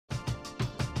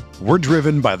We're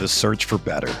driven by the search for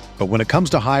better. But when it comes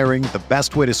to hiring, the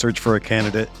best way to search for a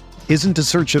candidate isn't to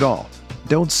search at all.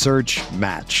 Don't search,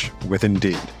 match with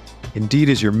Indeed. Indeed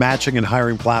is your matching and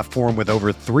hiring platform with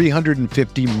over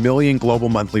 350 million global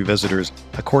monthly visitors,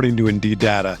 according to Indeed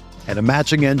data, and a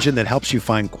matching engine that helps you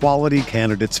find quality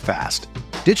candidates fast.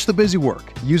 Ditch the busy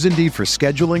work. Use Indeed for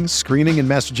scheduling, screening, and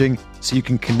messaging so you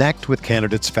can connect with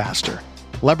candidates faster.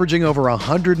 Leveraging over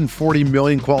 140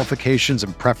 million qualifications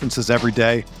and preferences every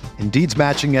day, Indeed's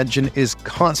matching engine is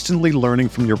constantly learning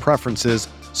from your preferences,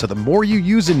 so the more you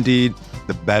use Indeed,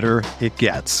 the better it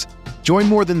gets. Join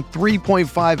more than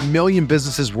 3.5 million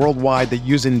businesses worldwide that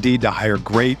use Indeed to hire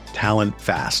great talent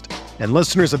fast. And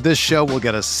listeners of this show will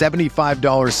get a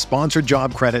 $75 sponsored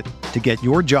job credit to get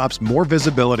your jobs more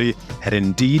visibility at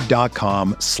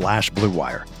Indeed.com/Blue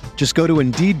Wire. Just go to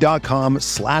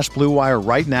Indeed.com/Blue Wire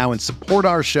right now and support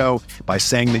our show by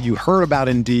saying that you heard about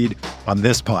Indeed on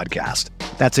this podcast.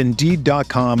 That's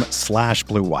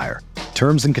Indeed.com/Blue Wire.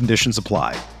 Terms and conditions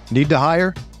apply. Need to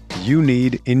hire? You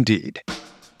need Indeed.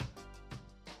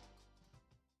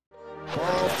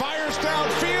 Burrow fires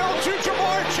downfield to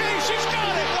Jamar Chase. He's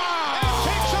got it. Wow. And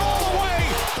takes it all the way.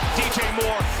 DJ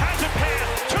Moore has a pass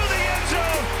to the end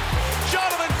zone.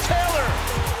 Jonathan Taylor.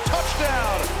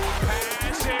 Touchdown.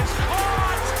 Pass is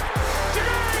caught.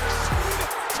 Diggs.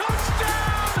 Touchdown.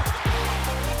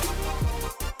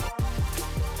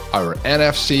 Our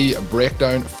NFC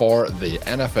breakdown for the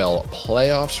NFL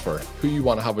playoffs, for who you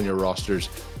want to have on your rosters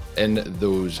in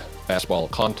those best ball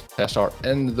contests or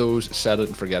in those set it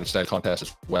and forget it style contests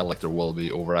as well, like there will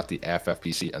be over at the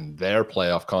FFPC and their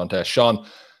playoff contest. Sean,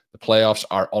 the playoffs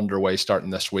are underway starting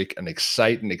this week. An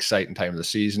exciting time of the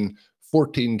season.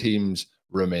 14 teams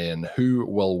remain. Who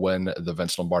will win the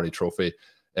Vince Lombardi Trophy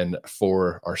in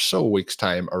 4 or so weeks'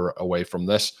 time or away from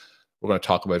this? We're going to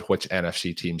talk about which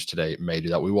NFC teams today may do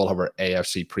that. We will have our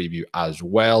AFC preview as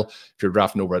well. If you're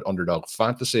drafting over at Underdog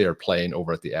Fantasy or playing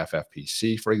over at the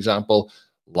FFPC, for example,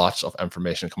 lots of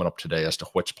information coming up today as to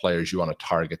which players you want to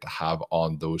target to have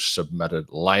on those submitted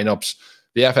lineups.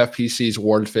 The FFPC's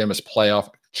world-famous playoff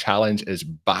challenge is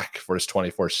back for its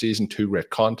 24th season. 2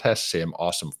 great contests, same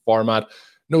awesome format.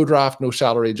 No draft, no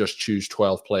salary, just choose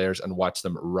 12 players and watch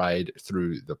them ride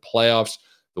through the playoffs.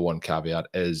 The one caveat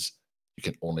is you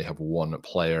can only have 1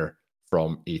 player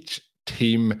from each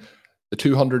team. The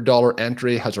 $200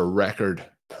 entry has a record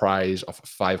prize of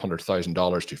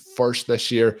 $500,000 to first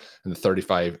this year, and the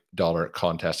 $35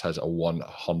 contest has a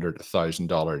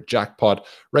 $100,000 jackpot.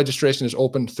 Registration is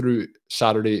open through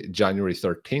Saturday, January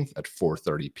 13th at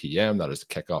 4:30 p.m. That is the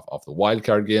kickoff of the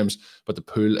wildcard games, but the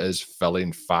pool is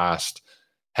filling fast.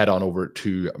 Head on over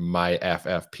to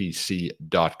myffpc.com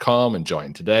and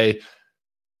join today.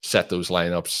 Set those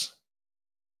lineups.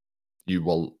 You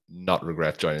will not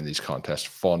regret joining these contests.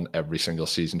 Fun every single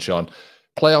season, Sean.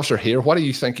 Playoffs are here. What are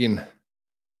you thinking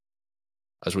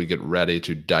as we get ready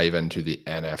to dive into the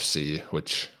NFC,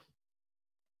 which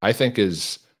I think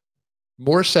is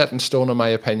more set in stone, in my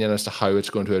opinion, as to how it's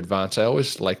going to advance? I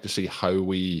always like to see how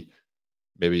we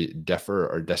maybe differ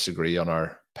or disagree on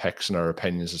our picks and our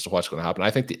opinions as to what's going to happen.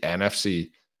 I think the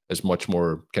NFC is much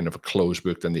more kind of a closed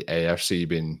book than the AFC,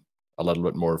 being a little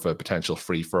bit more of a potential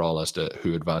free-for-all as to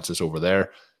who advances over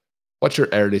there. What's your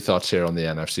early thoughts here on the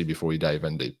NFC before we dive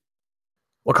in deep?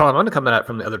 Well, Colin, I'm going to come at it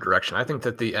from the other direction. I think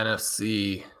that the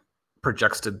NFC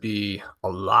projects to be a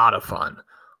lot of fun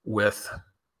with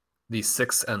the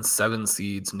 6 and 7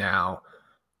 seeds now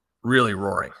really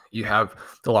roaring. You have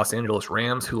the Los Angeles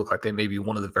Rams, who look like they may be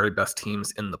one of the very best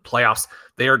teams in the playoffs.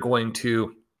 They are going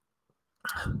to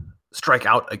strike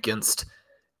out against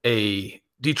a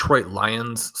Detroit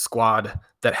Lions squad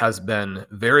that has been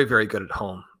very, very good at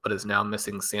home, but is now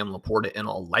missing Sam Laporta in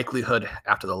all likelihood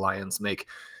after the Lions make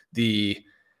the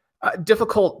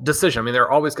difficult decision. I mean, there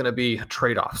are always going to be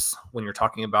trade-offs when you're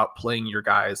talking about playing your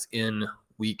guys in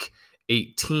week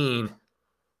 18.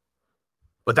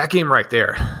 But that game right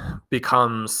there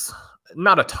becomes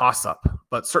not a toss-up,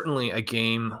 but certainly a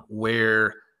game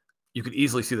where you could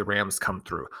easily see the Rams come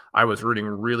through. I was rooting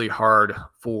really hard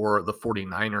for the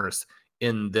 49ers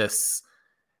in this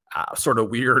sort of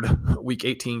weird week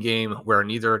 18 game where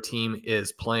neither team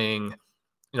is playing,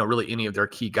 really any of their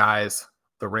key guys.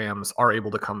 The Rams are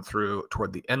able to come through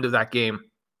toward the end of that game,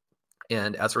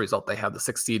 and as a result, they have the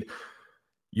 6th seed.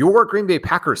 Your Green Bay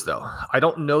Packers, though, I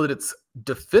don't know that it's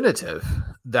definitive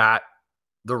that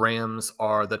the Rams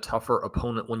are the tougher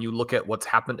opponent when you look at what's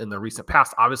happened in the recent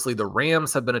past. Obviously, the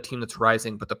Rams have been a team that's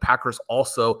rising, but the Packers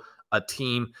also a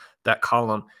team that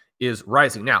column is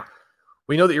rising. Now,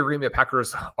 we know that your Green Bay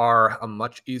Packers are a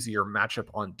much easier matchup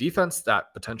on defense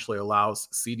that potentially allows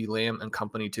CeeDee Lamb and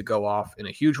company to go off in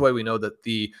a huge way. We know that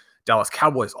the Dallas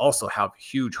Cowboys also have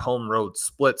huge home road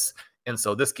splits. And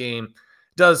so this game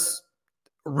does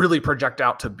really project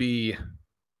out to be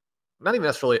not even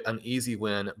necessarily an easy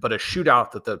win, but a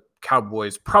shootout that the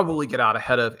Cowboys probably get out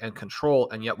ahead of and control.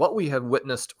 And yet what we have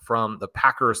witnessed from the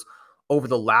Packers over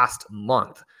the last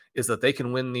month is that they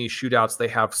can win these shootouts. They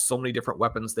have so many different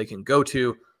weapons they can go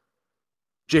to.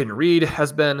 Jaden Reed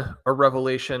has been a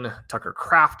revelation. Tucker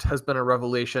Kraft has been a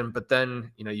revelation. But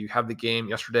then, you have the game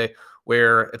yesterday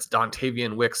where it's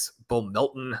Dontavian Wicks, Bo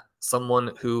Melton,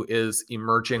 someone who is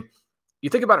emerging. You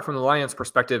think about it from the Lions'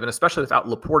 perspective, and especially without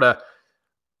Laporta,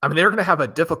 they're going to have a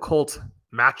difficult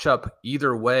matchup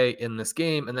either way in this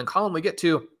game. And then, Colin, we get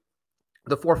to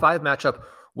the 4-5 matchup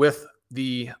with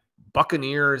the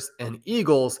Buccaneers and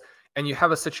Eagles, and you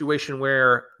have a situation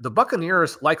where the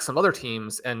Buccaneers, like some other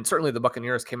teams, and certainly the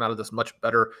Buccaneers came out of this much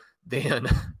better than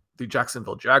the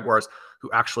Jacksonville Jaguars,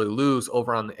 who actually lose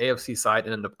over on the AFC side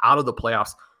and end up out of the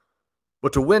playoffs.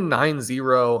 But to win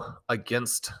 9-0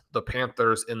 against the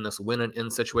Panthers in this win and in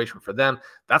situation for them,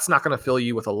 that's not going to fill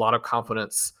you with a lot of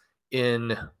confidence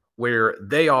in where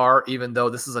they are, even though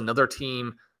this is another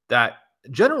team that,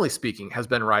 generally speaking, has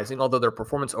been rising, although their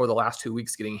performance over the last 2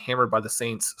 weeks getting hammered by the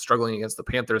Saints, struggling against the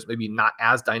Panthers, maybe not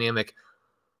as dynamic,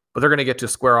 but they're going to get to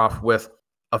square off with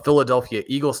a Philadelphia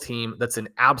Eagles team that's an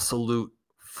absolute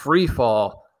free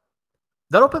fall.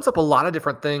 That opens up a lot of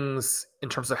different things in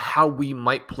terms of how we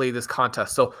might play this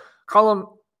contest. So, Colin,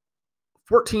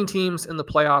 14 teams in the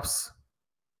playoffs.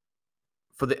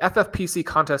 For the FFPC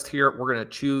contest here, we're going to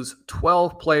choose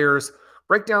 12 players.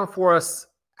 Break down for us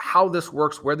how this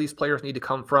works, where these players need to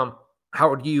come from.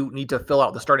 How do you need to fill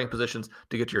out the starting positions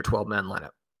to get to your 12-man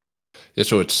lineup? Yeah,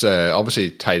 so it's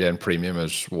obviously tight end premium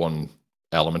is one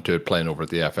element to it, playing over at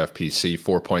the FFPC,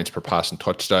 4 points per pass and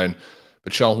touchdown.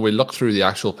 But Sean, when we look through the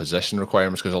actual position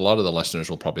requirements, because a lot of the listeners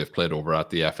will probably have played over at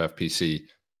the FFPC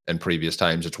in previous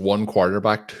times, it's 1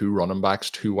 quarterback, 2 running backs,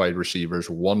 2 wide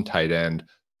receivers, 1 tight end,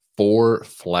 4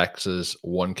 flexes,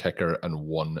 1 kicker, and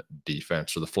 1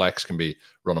 defense. So the flex can be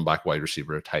running back, wide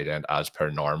receiver, or tight end as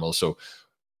per normal. So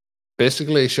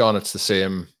basically, Sean, it's the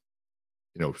same,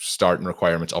 starting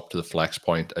requirements up to the flex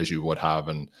point as you would have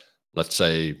in, let's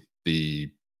say, the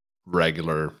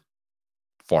regular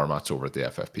formats over at the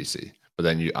FFPC. But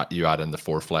then you add in the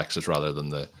 4 flexes rather than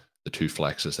the 2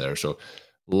 flexes there. So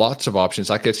lots of options.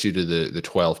 That gets you to the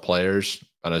 12 players.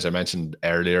 And as I mentioned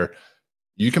earlier,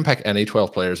 you can pick any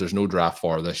 12 players. There's no draft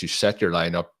for this. You set your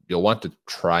lineup. You'll want to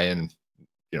try and,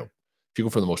 if you go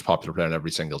for the most popular player in every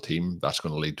single team, that's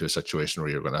going to lead to a situation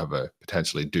where you're going to have a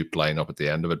potentially duped lineup at the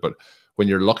end of it. But when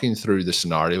you're looking through the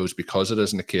scenarios, because it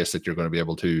isn't the case that you're going to be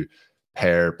able to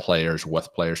pair players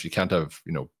with players, you can't have,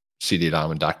 CeeDee Lamb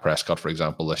and Dak Prescott, for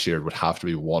example, this year. It would have to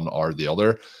be one or the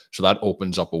other. So that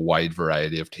opens up a wide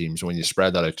variety of teams. When you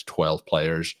spread that out to 12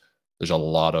 players, there's a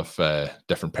lot of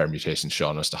different permutations,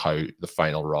 Sean, as to how the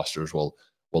final rosters will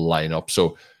line up.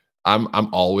 So I'm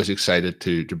always excited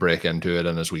to break into it.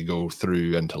 And as we go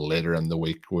through into later in the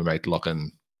week, we might look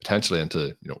in potentially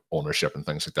into ownership and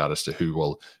things like that as to who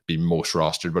will be most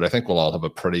rostered. But I think we'll all have a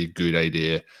pretty good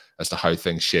idea as to how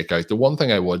things shake out. The one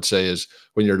thing I would say is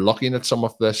when you're looking at some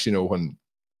of this, when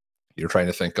you're trying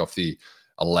to think of the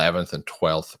 11th and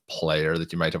 12th player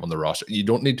that you might have on the roster, you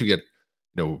don't need to get,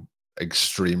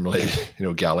 extremely,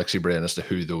 galaxy brain as to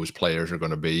who those players are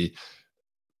going to be.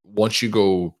 Once you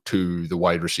go to the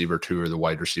wide receiver 2 or the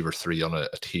wide receiver 3 on a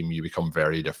team, you become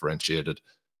very differentiated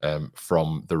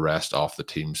from the rest of the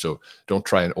team. So don't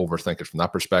try and overthink it from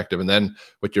that perspective. And then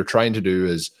what you're trying to do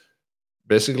is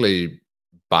basically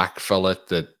backfill it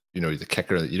that, the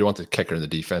kicker, you don't want the kicker and the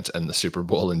defense in the Super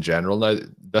Bowl in general. Now,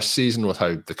 this season with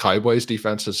how the Cowboys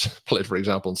defense has played, for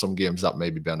example, in some games, that may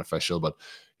be beneficial, but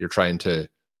you're trying to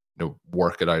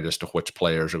work it out as to which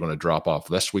players are going to drop off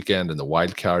this weekend in the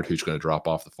wild card, who's going to drop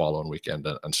off the following weekend,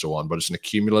 and so on. But it's an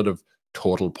accumulative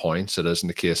total points. It isn't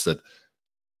the case that,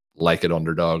 like an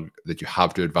underdog, that you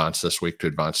have to advance this week to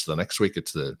advance to the next week.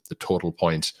 It's the total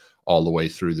points all the way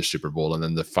through the Super Bowl. And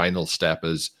then the final step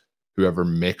is whoever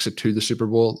makes it to the Super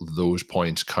Bowl, those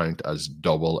points count as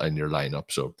double in your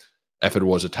lineup. So if it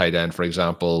was a tight end, for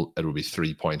example, it would be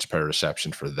 3 points per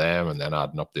reception for them, and then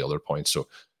adding up the other points. So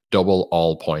double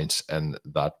all points in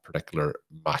that particular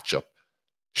matchup.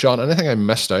 Sean, anything I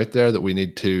missed out there that we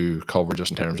need to cover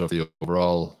just in terms of the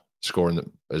overall scoring that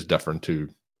is different to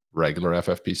regular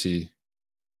FFPC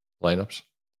lineups?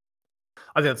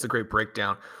 I think that's a great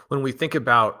breakdown. When we think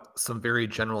about some very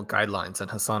general guidelines,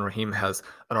 and Hassan Rahim has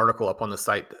an article up on the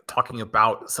site talking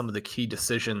about some of the key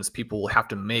decisions people will have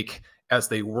to make as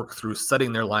they work through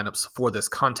setting their lineups for this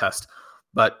contest.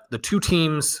 But the 2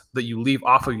 teams that you leave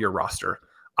off of your roster,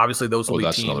 obviously those will be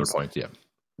that's teams. Another point, yeah.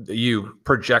 that you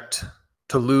project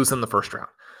to lose in the first round.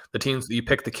 The teams that you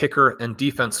pick the kicker and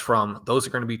defense from, those are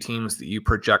going to be teams that you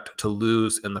project to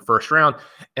lose in the first round.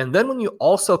 And then when you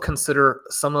also consider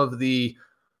some of the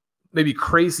maybe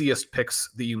craziest picks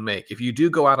that you make, if you do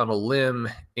go out on a limb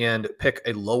and pick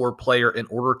a lower player in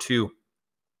order to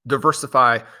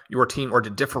diversify your team or to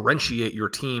differentiate your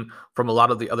team from a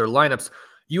lot of the other lineups,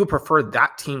 you would prefer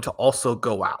that team to also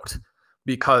go out,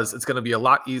 because it's going to be a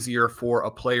lot easier for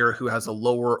a player who has a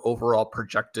lower overall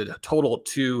projected total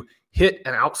to hit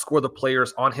and outscore the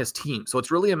players on his team. So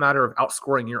it's really a matter of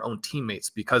outscoring your own teammates,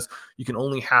 because you can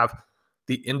only have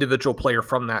the individual player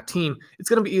from that team. It's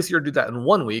going to be easier to do that in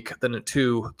 1 week than in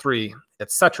 2, 3,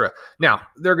 etc. Now,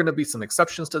 there are going to be some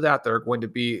exceptions to that. There are going to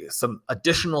be some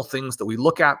additional things that we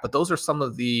look at, but those are some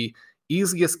of the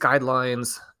easiest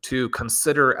guidelines to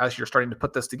consider as you're starting to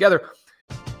put this together.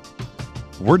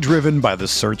 We're driven by the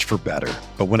search for better.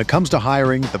 But when it comes to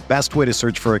hiring, the best way to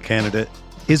search for a candidate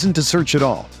isn't to search at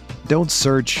all. Don't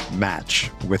search,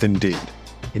 match with Indeed.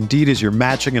 Indeed is your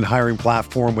matching and hiring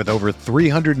platform with over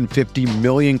 350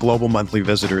 million global monthly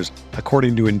visitors,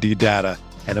 according to Indeed data,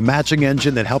 and a matching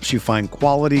engine that helps you find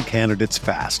quality candidates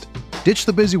fast. Ditch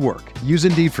the busy work. Use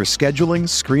Indeed for scheduling,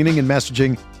 screening, and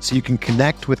messaging so you can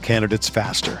connect with candidates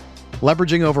faster.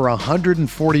 Leveraging over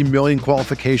 140 million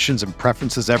qualifications and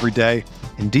preferences every day,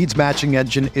 Indeed's matching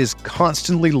engine is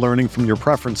constantly learning from your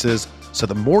preferences, so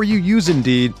the more you use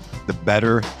Indeed, the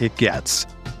better it gets.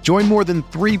 Join more than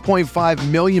 3.5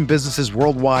 million businesses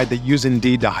worldwide that use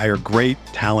Indeed to hire great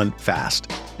talent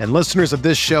fast. And listeners of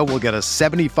this show will get a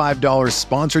 $75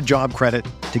 sponsored job credit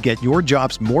to get your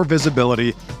jobs more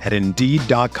visibility at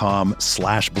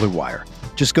Indeed.com/Blue Wire.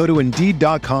 Just go to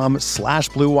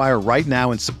Indeed.com/Blue Wire right now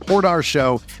and support our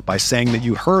show by saying that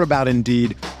you heard about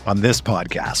Indeed on this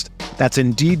podcast. That's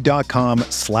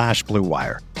Indeed.com/Blue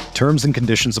Wire. Terms and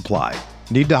conditions apply.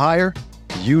 Need to hire?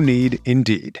 You need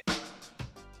Indeed.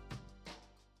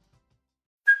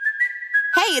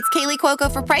 Hey, it's Kaylee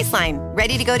Cuoco for Priceline.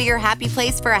 Ready to go to your happy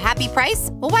place for a happy price?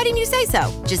 Well, why didn't you say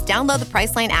so? Just download the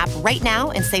Priceline app right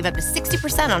now and save up to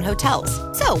 60% on hotels.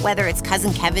 So whether it's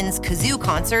Cousin Kevin's Kazoo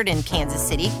Concert in Kansas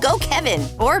City, go Kevin,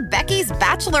 or Becky's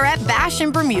Bachelorette Bash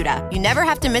in Bermuda, you never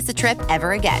have to miss a trip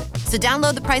ever again. So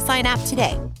download the Priceline app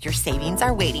today. Your savings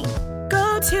are waiting.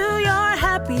 Go to your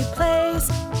happy place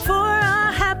for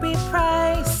a happy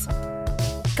price.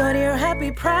 Go to your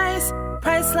happy price,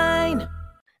 Priceline.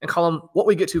 And Colin, what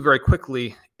we get to very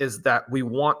quickly is that we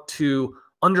want to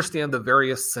understand the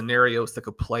various scenarios that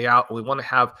could play out. And we want to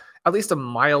have at least a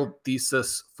mild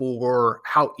thesis for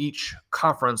how each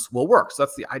conference will work. So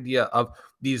that's the idea of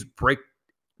these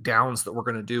breakdowns that we're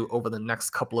going to do over the next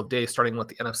couple of days, starting with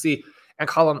the NFC. And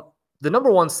Colin, the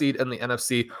number 1 seed in the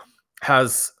NFC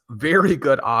has very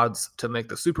good odds to make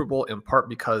the Super Bowl, in part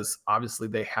because obviously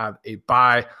they have a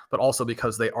bye, but also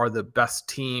because they are the best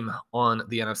team on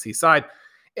the NFC side.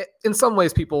 In some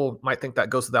ways, people might think that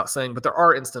goes without saying, but there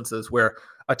are instances where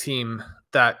a team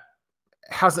that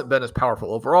hasn't been as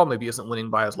powerful overall, maybe isn't winning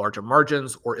by as large a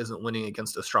margins or isn't winning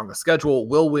against as strong a schedule,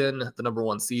 will win the number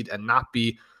 1 seed and not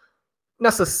be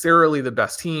necessarily the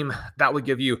best team. That would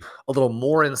give you a little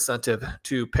more incentive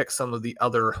to pick some of the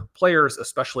other players,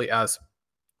 especially as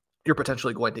you're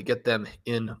potentially going to get them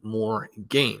in more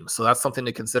games. So that's something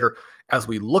to consider as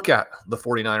we look at the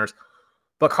 49ers.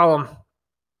 But Colin,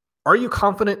 are you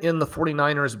confident in the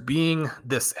 49ers being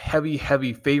this heavy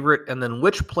favorite? And then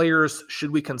which players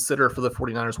should we consider for the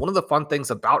 49ers? One of the fun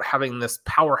things about having this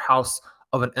powerhouse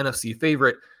of an NFC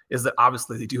favorite is that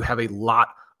obviously they do have a lot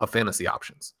of fantasy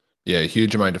options. Yeah, a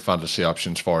huge amount of fantasy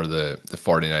options for the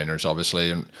 49ers,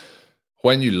 obviously. And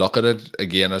when you look at it,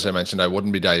 again, as I mentioned, I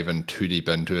wouldn't be diving too deep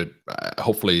into it.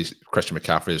 Hopefully, Christian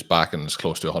McCaffrey is back and as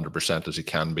close to 100% as he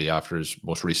can be after his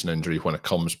most recent injury when it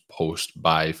comes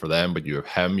post-bye for them. But you have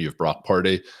him, you have Brock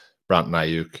Purdy, Brandon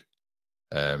Ayuk,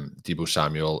 Deebo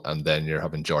Samuel, and then you're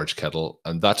having George Kittle.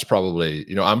 And that's probably,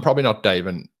 I'm probably not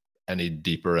diving any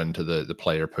deeper into the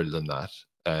player pool than that.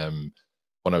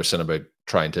 When I was saying about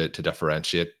trying to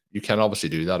differentiate, you can obviously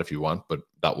do that if you want, but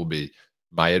that will be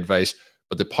my advice.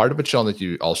 But the part of it, Sean, that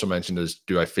you also mentioned is,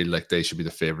 do I feel like they should be the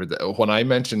favorite? When I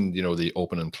mentioned, the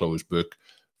open and close book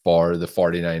for the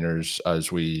 49ers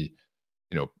as we,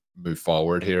 move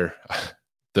forward here,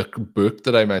 the book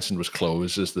that I mentioned was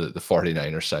closed is the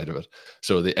 49ers side of it.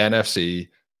 So the NFC,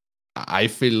 I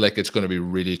feel like it's going to be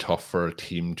really tough for a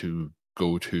team to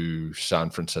go to San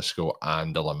Francisco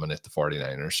and eliminate the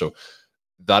 49ers. So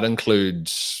that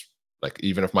includes, like,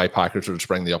 even if my Packers were to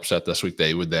spring the upset this week,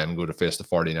 they would then go to face the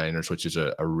 49ers, which is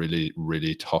a really,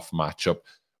 really tough matchup.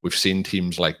 We've seen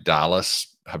teams like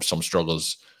Dallas have some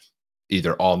struggles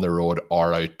either on the road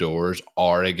or outdoors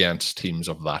or against teams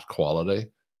of that quality,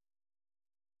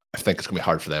 I think it's going to be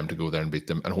hard for them to go there and beat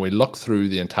them. And when we look through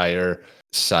the entire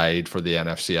side for the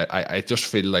NFC, I just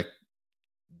feel like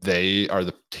they are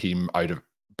the team out of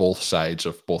both sides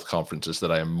of both conferences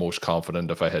that I am most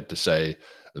confident if I had to say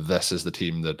this is the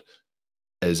team that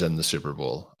is in the Super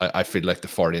Bowl. I feel like the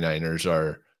 49ers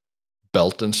are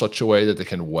built in such a way that they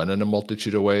can win in a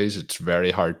multitude of ways. It's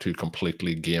very hard to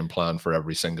completely game plan for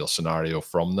every single scenario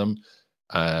from them.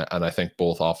 And I think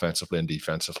both offensively and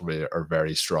defensively are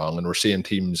very strong. And we're seeing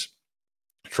teams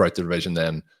throughout the division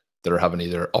then that are having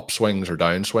either upswings or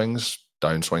downswings.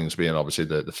 Downswings being obviously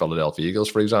the Philadelphia Eagles,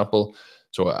 for example.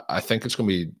 So I think it's going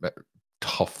to be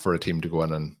tough for a team to go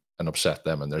in and upset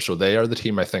them in there. So they are the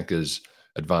team I think is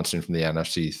advancing from the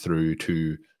NFC through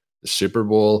to the Super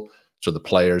Bowl. So the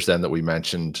players then that we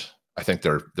mentioned, I think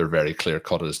they're very clear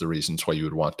cut as the reasons why you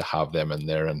would want to have them in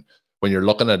there. And when you're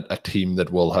looking at a team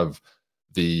that will have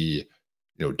the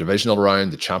divisional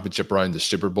round, the championship round, the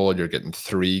Super Bowl, you're getting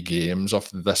 3 games of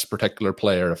this particular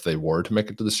player if they were to make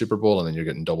it to the Super Bowl, and then you're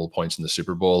getting double points in the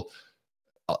Super Bowl.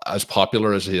 As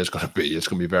popular as he is going to be, it's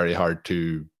going to be very hard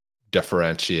to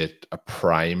differentiate a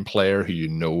prime player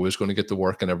who is going to get the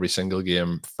work in every single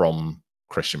game from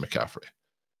Christian McCaffrey.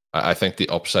 I think the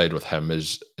upside with him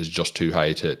is just too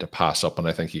high to pass up, and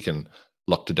I think you can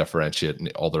look to differentiate in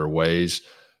other ways.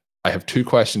 I have 2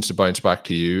 questions to bounce back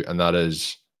to you, and that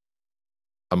is,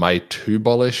 am I too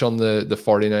bullish on the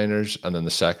 49ers? And then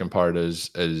the second part is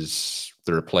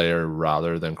there a player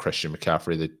rather than Christian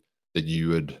McCaffrey that you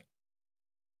would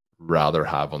rather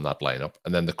have on that lineup?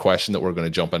 And then the question that we're going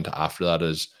to jump into after that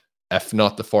is, if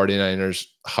not the 49ers,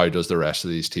 how does the rest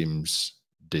of these teams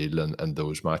deal in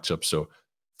those matchups? So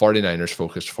 49ers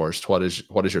focused first. What is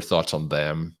your thoughts on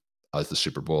them as the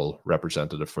Super Bowl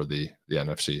representative for the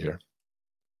NFC here?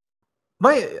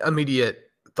 My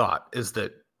immediate thought is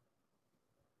that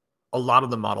a lot of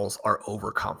the models are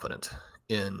overconfident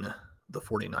in the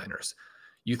 49ers.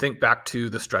 You think back to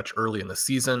the stretch early in the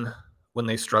season when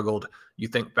they struggled. You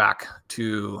think back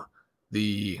to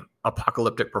the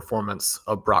apocalyptic performance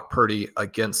of Brock Purdy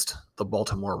against the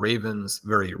Baltimore Ravens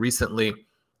very recently.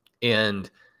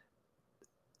 And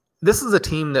this is a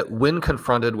team that, when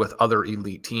confronted with other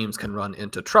elite teams, can run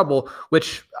into trouble,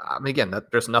 which, again,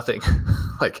 there's nothing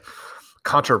like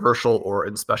controversial or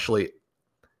especially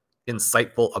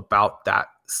insightful about that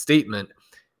statement.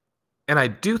 And I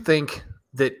do think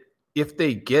that if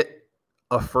they get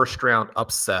a first round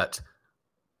upset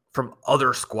from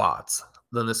other squads,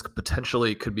 then this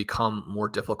potentially could become more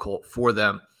difficult for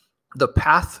them. The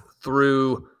path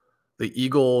through the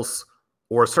Eagles,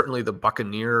 or certainly the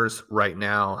Buccaneers right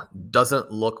now,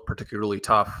 doesn't look particularly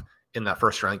tough in that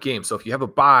first round game. So if you have a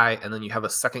bye and then you have a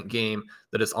second game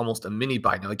that is almost a mini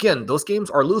bye. Now, again, those games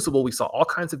are losable. We saw all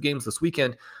kinds of games this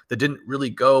weekend that didn't really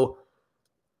go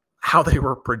how they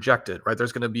were projected, right?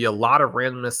 There's going to be a lot of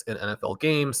randomness in NFL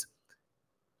games.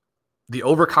 The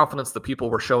overconfidence that people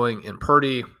were showing in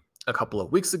Purdy a couple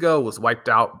of weeks ago was wiped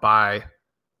out by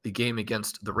the game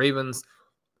against the Ravens.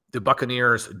 The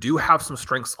Buccaneers do have some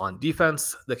strengths on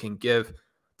defense that can give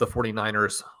the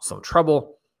 49ers some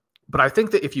trouble. But I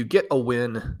think that if you get a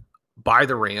win by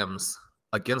the Rams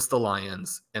against the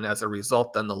Lions, and as a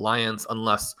result, then the Lions,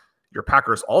 unless your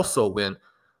Packers also win,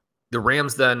 the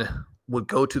Rams then would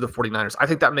go to the 49ers. I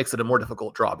think that makes it a more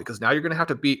difficult draw, because now you're going to have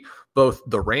to beat both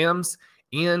the Rams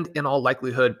and, in all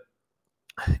likelihood,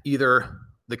 either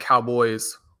the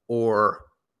Cowboys or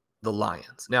the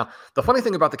Lions. Now, the funny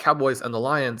thing about the Cowboys and the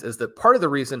Lions is that part of the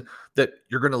reason that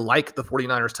you're going to like the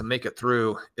 49ers to make it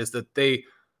through is that they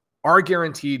are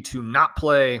guaranteed to not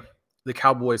play the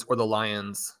Cowboys or the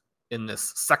Lions in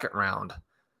this second round.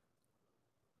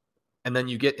 And then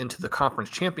you get into the conference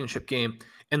championship game,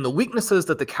 and the weaknesses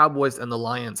that the Cowboys and the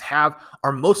Lions have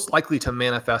are most likely to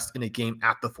manifest in a game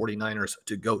at the 49ers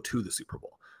to go to the Super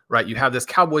Bowl, right? You have this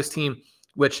Cowboys team,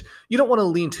 which you don't want to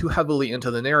lean too heavily into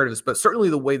the narratives, but certainly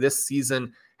the way this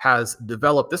season has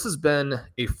developed, this has been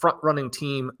a front-running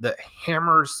team that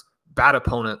hammers bad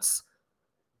opponents,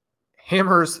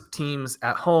 hammers teams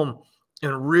at home,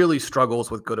 and really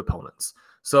struggles with good opponents.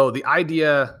 So the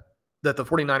idea that the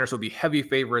 49ers will be heavy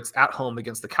favorites at home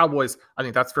against the Cowboys, I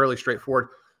think that's fairly straightforward.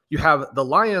 You have the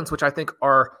Lions, which I think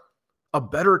are a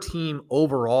better team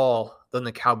overall than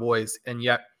the Cowboys, and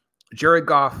yet Jared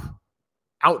Goff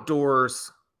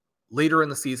outdoors later in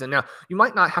the season. Now, you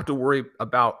might not have to worry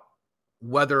about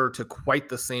weather to quite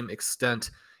the same extent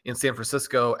in San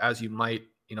Francisco as you might,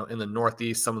 in the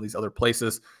Northeast, some of these other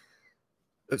places.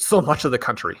 so much of the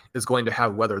country is going to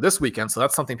have weather this weekend. So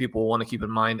that's something people want to keep in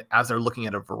mind as they're looking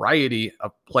at a variety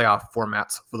of playoff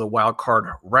formats for the wild card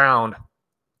round.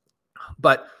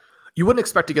 But you wouldn't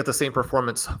expect to get the same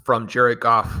performance from Jared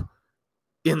Goff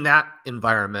in that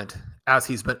environment as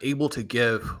he's been able to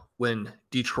give when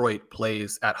Detroit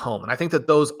plays at home. And I think that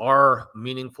those are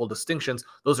meaningful distinctions.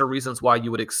 Those are reasons why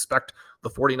you would expect the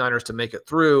 49ers to make it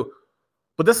through.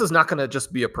 But this is not going to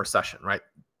just be a procession, right?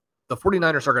 The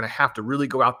 49ers are going to have to really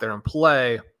go out there and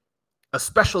play,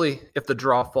 especially if the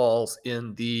draw falls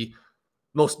in the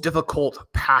most difficult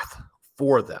path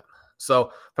for them.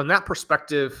 So from that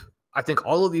perspective, I think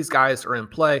all of these guys are in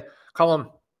play. Colin,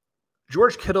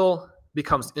 George Kittle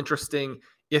becomes interesting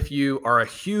if you are a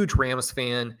huge Rams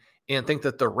fan and think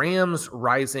that the Rams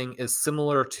rising is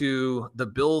similar to the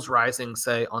Bills rising,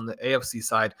 say, on the AFC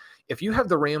side. If you have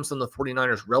the Rams and the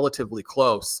 49ers relatively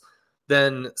close,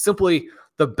 then simply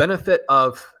the benefit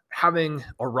of having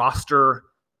a roster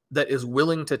that is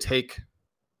willing to take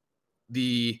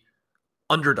the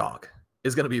underdog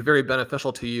is going to be very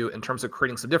beneficial to you in terms of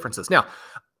creating some differences. Now,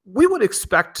 we would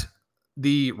expect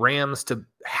the Rams to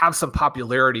have some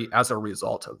popularity as a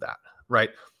result of that, right?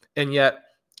 And yet,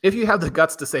 if you have the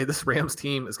guts to say this Rams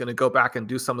team is going to go back and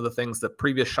do some of the things that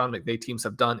previous Sean McVay teams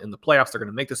have done in the playoffs, they're going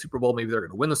to make the Super Bowl, maybe they're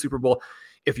going to win the Super Bowl.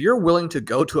 If you're willing to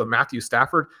go to a Matthew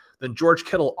Stafford, then George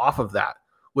Kittle off of that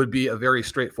would be a very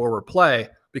straightforward play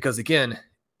because, again,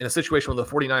 in a situation where the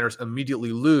 49ers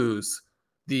immediately lose,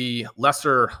 the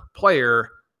lesser player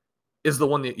is the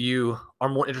one that you are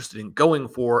more interested in going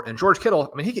for. And George Kittle,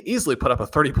 I mean, he could easily put up a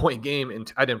 30-point game in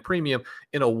tight end premium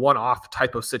in a one-off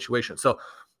type of situation. So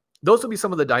those would be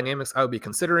some of the dynamics I would be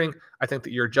considering. I think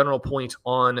that your general point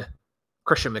on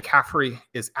Christian McCaffrey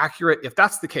is accurate. If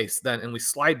that's the case, then, and we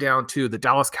slide down to the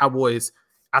Dallas Cowboys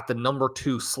at the number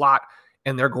 2 slot,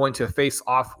 and they're going to face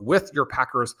off with your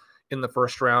Packers in the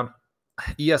first round.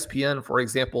 ESPN, for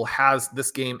example, has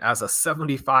this game as a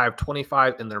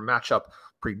 75-25 in their matchup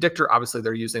predictor. Obviously,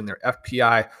 they're using their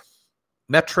FPI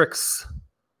metrics.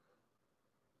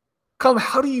 Colin,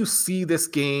 how do you see this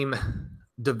game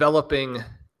developing?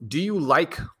 Do you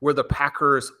like where the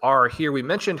Packers are here? We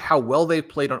mentioned how well they've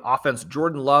played on offense.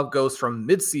 Jordan Love goes from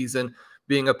midseason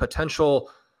being a potential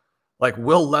like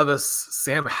Will Levis,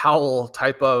 Sam Howell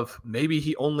type of maybe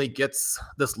he only gets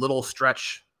this little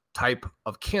stretch type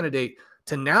of candidate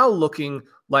to now looking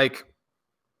like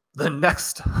the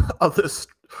next of this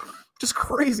just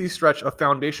crazy stretch of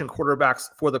foundation quarterbacks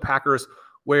for the Packers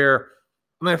where,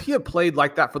 I mean, if he had played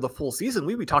like that for the full season,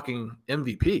 we'd be talking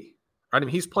MVP. Right? I mean,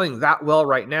 he's playing that well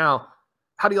right now.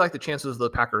 How do you like the chances of the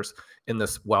Packers in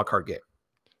this wild card game?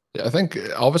 Yeah, I think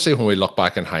obviously when we look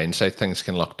back in hindsight, things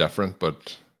can look different,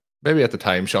 but maybe at the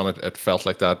time, Sean, it felt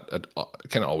like that. It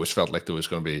kind of always felt like there was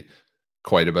going to be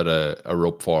quite a bit of a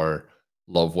rope for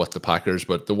Love with the Packers.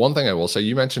 But the one thing I will say,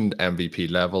 you mentioned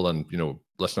MVP level, and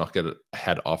let's not get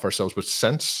ahead of ourselves, but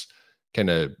since kind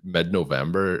of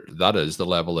mid-November, that is the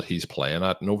level that he's playing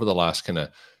at. And over the last kind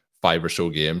of 5 or so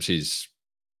games, he's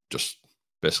just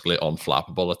basically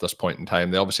unflappable at this point in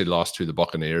time. They obviously lost to the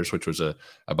Buccaneers, which was a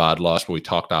bad loss, but we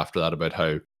talked after that about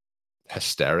how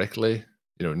hysterically,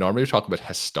 normally we talk about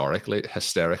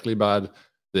hysterically bad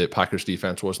the Packers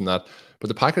defense wasn't that. But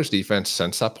the Packers defense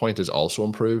since that point has also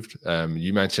improved.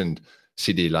 You mentioned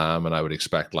CD Lamb, and I would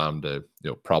expect Lamb to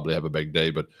probably have a big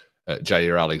day, but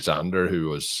Jair Alexander, who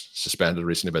was suspended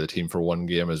recently by the team for 1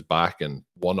 game, is back and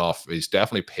one-off. He's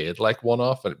definitely paid like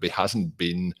one-off, but he hasn't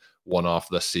been one-off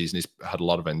this season. He's had a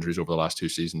lot of injuries over the last 2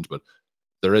 seasons, but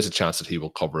there is a chance that he will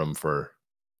cover him for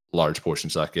large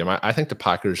portions of that game. I think the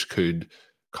Packers could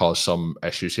cause some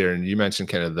issues here. And you mentioned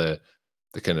kind of the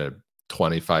kind of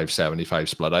 25-75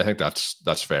 split. I think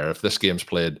that's fair. If this game's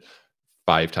played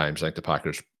 5 times, I think the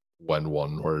Packers win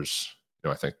 1, whereas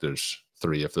I think there's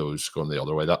 3 of those going the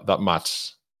other way. That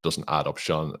maths doesn't add up,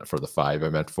 Sean, for the 5. I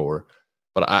meant 4.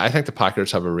 But I think the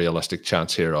Packers have a realistic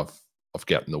chance here of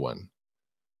getting the win.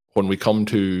 When we come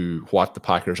to what the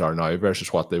Packers are now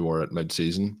versus what they were at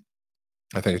mid-season,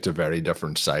 I think it's a very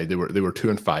different side. They were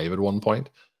 2-5 at one point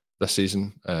this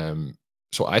season.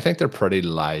 So I think they're pretty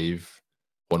live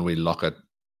when we look at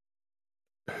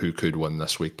who could win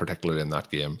this week, particularly in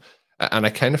that game. And I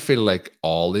kind of feel like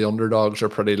all the underdogs are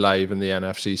pretty live in the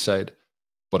NFC side,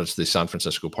 but it's the San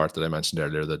Francisco part that I mentioned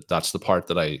earlier, that's the part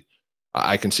that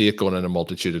I can see it going in a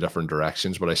multitude of different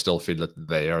directions, but I still feel that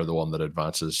they are the one that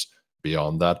advances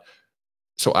beyond that.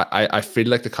 So I feel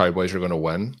like the Cowboys are going to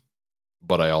win,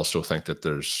 but I also think that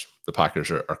the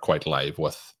Packers are quite live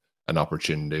with an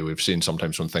opportunity. We've seen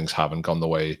sometimes when things haven't gone the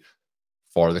way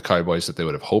for the Cowboys that they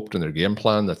would have hoped in their game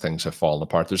plan, that things have fallen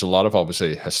apart. There's a lot of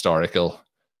obviously historical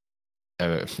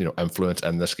influence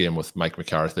in this game with Mike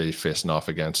McCarthy facing off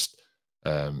against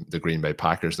the Green Bay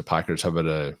Packers. The Packers have had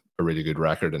a really good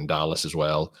record in Dallas as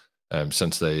well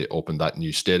since they opened that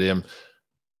new stadium.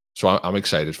 So I'm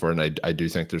excited for it, and I do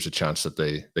think there's a chance that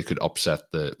they could upset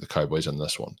the Cowboys in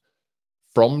this one.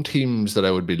 From teams that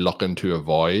I would be looking to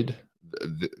avoid,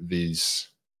 these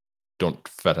don't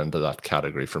fit into that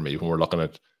category for me when we're looking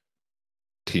at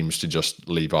teams to just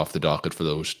leave off the docket for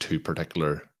those two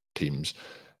particular teams.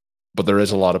 But there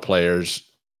is a lot of players,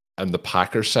 and the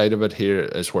Packers side of it here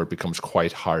is where it becomes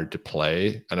quite hard to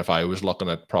play. And if I was looking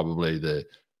at probably the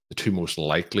two most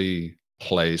likely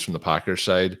plays from the Packers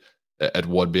side, it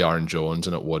would be Aaron Jones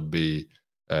and it would be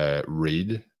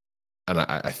Reed. And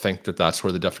I think that's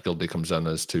where the difficulty comes in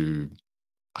as to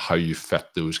how you fit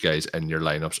those guys in your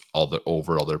lineups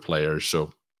over other players.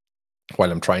 So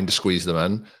while I'm trying to squeeze them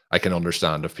in, I can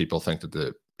understand if people think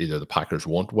that either the Packers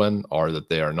won't win or that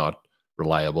they are not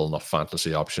reliable enough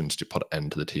fantasy options to put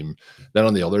into the team. Then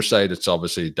on the other side, it's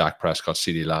obviously Dak Prescott,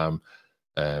 CeeDee Lamb.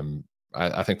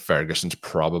 I think Ferguson's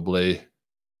probably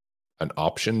an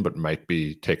option, but might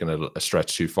be taking a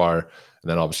stretch too far. And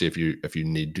then obviously if you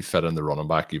need to fit in the running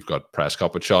back, you've got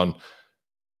Prescott. But Sean,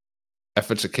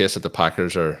 if it's a case that the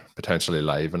Packers are potentially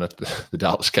live in it, the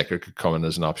Dallas kicker could come in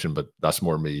as an option, but that's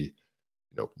more me,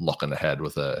 looking ahead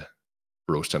with a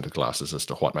rose-tinted glasses as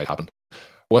to what might happen.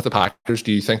 With the Packers,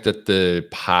 do you think that the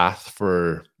path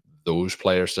for those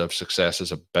players to have success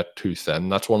is a bit too thin?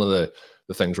 That's one of the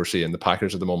things we're seeing. The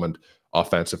Packers at the moment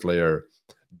offensively are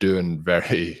doing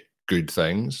very good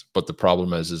things, but the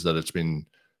problem is that it's been,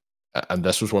 and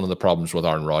this was one of the problems with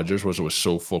Aaron Rodgers, was it was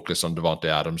so focused on Devontae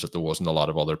Adams that there wasn't a lot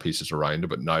of other pieces around it.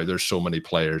 But now there's so many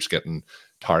players getting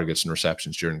targets and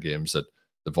receptions during games that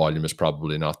the volume is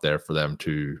probably not there for them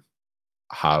to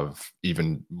have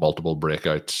even multiple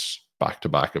breakouts back to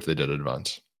back if they did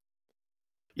advance.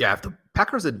 Yeah, if the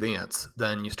Packers advance,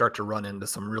 then you start to run into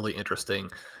some really interesting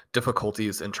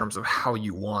difficulties in terms of how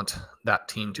you want that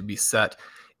team to be set.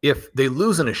 If they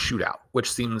lose in a shootout,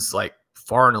 which seems like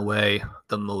far and away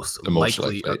the most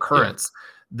likely occurrence,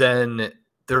 then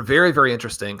they're very, very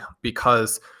interesting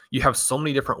because you have so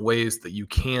many different ways that you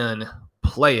can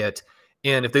play it.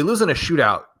 And if they lose in a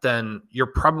shootout, then you're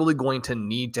probably going to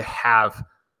need to have,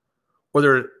 or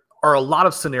there are a lot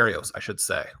of scenarios, I should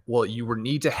say. Well, you would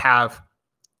need to have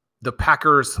the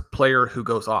Packers player who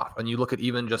goes off. And you look at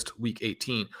even just week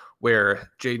 18, where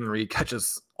Jaden Reed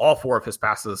catches all 4 of his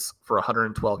passes for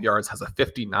 112 yards, has a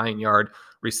 59-yard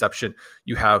reception.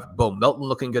 You have Bo Melton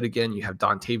looking good again. You have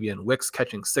Dontavian Wicks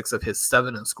catching 6 of his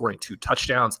 7 and scoring 2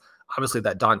 touchdowns. Obviously,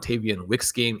 that Dontavian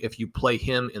Wicks game, if you play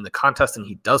him in the contest and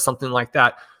he does something like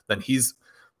that, then he's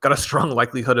got a strong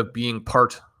likelihood of being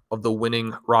part of the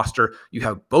winning roster. You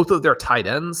have both of their tight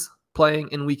ends playing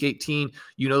in week 18.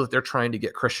 You know that they're trying to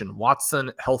get Christian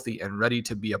Watson healthy and ready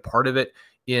to be a part of it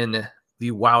in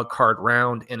the wild card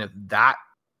round. And if that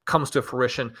comes to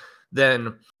fruition,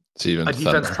 then a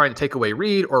defense trying to take away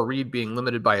Reed, or Reed being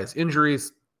limited by his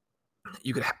injuries,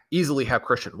 you could easily have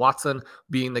Christian Watson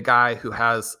being the guy who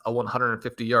has a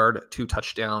 150-yard,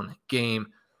 2-touchdown game.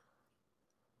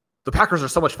 The Packers are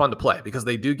so much fun to play because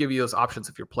they do give you those options.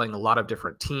 If you're playing a lot of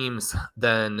different teams,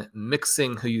 then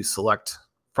mixing who you select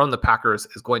from the Packers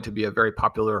is going to be a very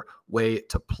popular way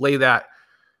to play that.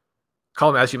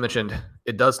 Colin, as you mentioned,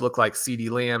 it does look like CeeDee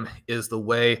Lamb is the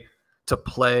way to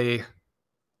play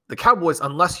the Cowboys,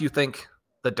 unless you think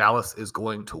that Dallas is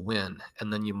going to win,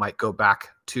 and then you might go back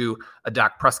to a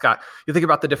Dak Prescott. You think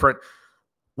about the different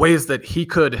ways that he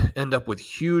could end up with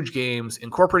huge games.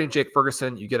 Incorporating Jake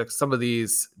Ferguson, you get some of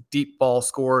these deep ball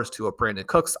scores to a Brandon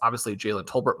Cooks, obviously Jalen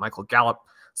Tolbert, Michael Gallup.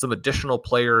 Some additional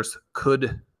players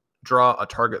could draw a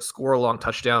target, score a long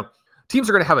touchdown. Teams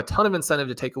are going to have a ton of incentive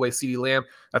to take away CeeDee Lamb.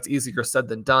 That's easier said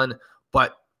than done,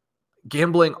 but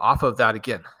gambling off of that,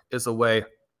 again, is a way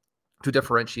to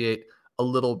differentiate a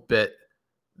little bit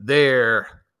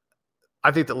there.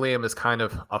 I think that Lamb is kind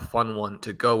of a fun one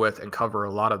to go with and cover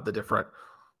a lot of the different,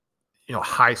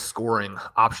 high scoring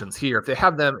options here. If they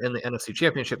have them in the NFC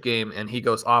Championship game and he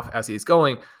goes off as he's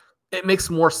going, it makes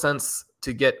more sense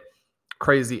to get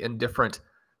crazy in different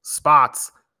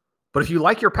spots. But if you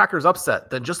like your Packers upset,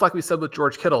 then just like we said with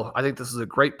George Kittle, I think this is a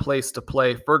great place to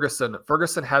play Ferguson.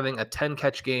 Ferguson having a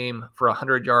 10-catch game for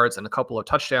 100 yards and a couple of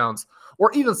touchdowns,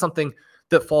 or even something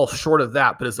that falls short of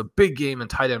that, but is a big game in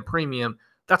tight end premium,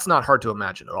 that's not hard to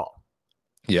imagine at all.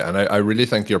 Yeah, and I really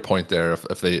think your point there,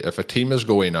 if a team is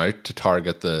going out to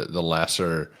target the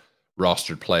lesser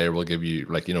rostered player, will give you,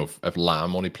 if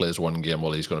Lamb only plays one game,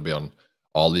 well, he's going to be on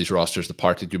all these rosters. The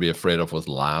part that you'd be afraid of with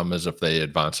Lamb is if they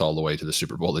advance all the way to the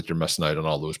Super Bowl, that you're missing out on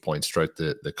all those points throughout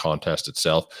the contest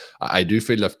itself. I do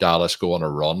feel if Dallas go on a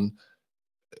run,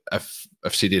 if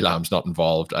CD Lamb's not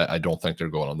involved, I don't think they're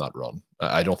going on that run.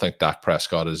 I don't think Dak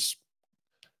Prescott is,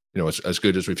 as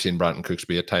good as we've seen Brandon Cooks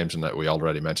be at times, and that we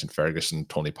already mentioned Ferguson,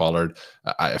 Tony Pollard.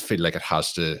 I feel like it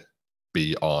has to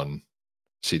be on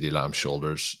CD Lamb's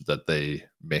shoulders that they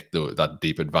make that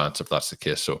deep advance if that's the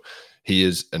case. So he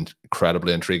is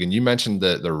incredibly intriguing. You mentioned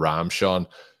the Rams, Sean.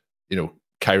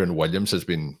 Kyron Williams has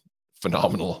been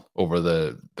phenomenal over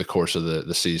the course of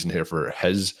the season here for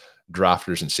his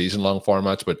drafters and season-long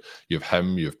formats, but you have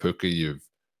him, you have Puka, you've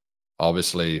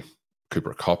obviously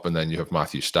Cooper Kupp, and then you have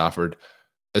Matthew Stafford.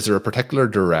 Is there a particular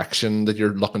direction that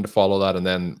you're looking to follow that? And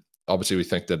then obviously we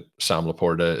think that Sam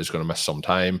Laporta is going to miss some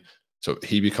time, so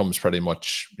he becomes pretty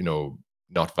much,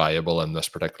 not viable in this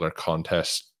particular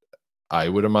contest. I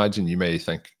would imagine you may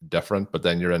think different, but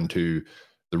then you're into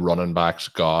the running backs,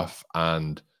 Goff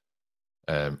and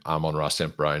Amon-Ra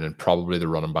St. Brown, and probably the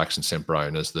running backs in St.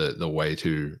 Brown is the way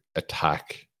to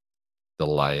attack the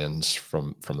Lions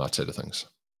from that side of things.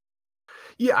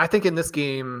 Yeah, I think in this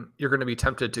game, you're going to be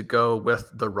tempted to go with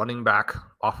the running back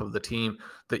off of the team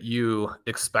that you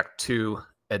expect to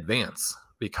advance,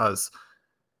 because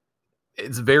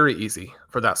it's very easy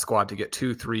for that squad to get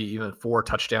 2, 3, even 4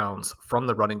 touchdowns from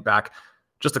the running back.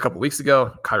 Just a couple weeks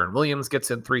ago, Kyron Williams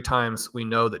gets in 3 times. We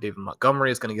know that David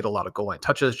Montgomery is going to get a lot of goal line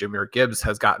touches. Jahmyr Gibbs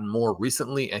has gotten more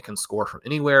recently and can score from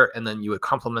anywhere. And then you would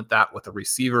complement that with a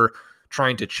receiver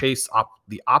trying to chase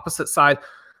the opposite side.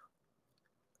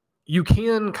 You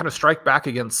can kind of strike back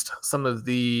against some of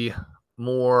the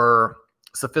more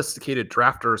sophisticated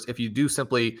drafters if you do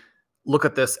simply look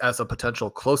at this as a potential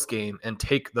close game and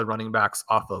take the running backs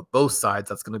off of both sides.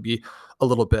 That's going to be a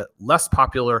little bit less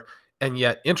popular and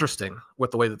yet interesting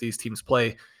with the way that these teams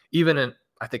play. Even in,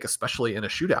 I think, especially in a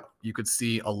shootout, you could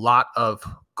see a lot of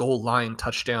goal line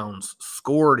touchdowns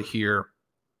scored here.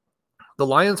 The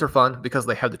Lions are fun because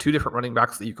they have the 2 different running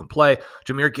backs that you can play.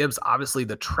 Jahmyr Gibbs, obviously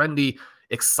the trendy,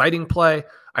 exciting play.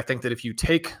 I think that if you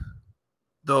take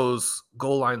those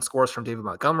goal line scores from David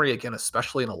Montgomery, again,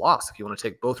 especially in a loss, if you want to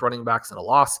take both running backs in a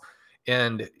loss,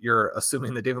 and you're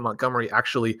assuming that David Montgomery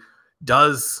actually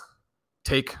does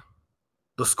take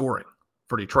the scoring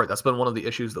for Detroit. That's been one of the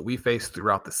issues that we face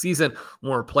throughout the season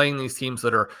when we're playing these teams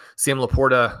that are Sam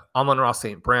Laporta, Amon-Ra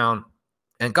St. Brown,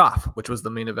 and Goff, which was the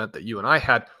main event that you and I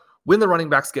had. When the running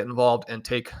backs get involved and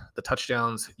take the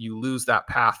touchdowns, you lose that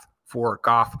path for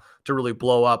Goff to really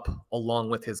blow up along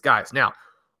with his guys. Now,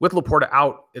 with Laporta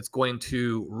out, it's going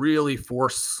to really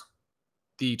force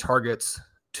the targets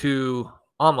to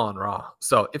Amon-Ra.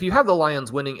 So if you have the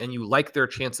Lions winning and you like their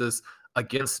chances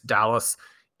against Dallas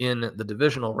in the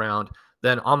divisional round,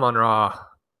 then Amon-Ra,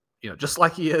 just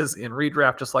like he is in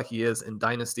redraft, just like he is in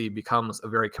Dynasty, becomes a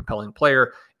very compelling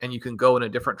player, and you can go in a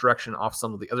different direction off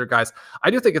some of the other guys. I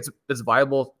do think it's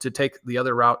viable to take the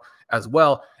other route as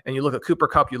well. And you look at Cooper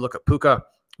Kupp, you look at Puka,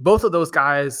 both of those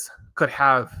guys could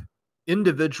have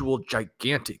individual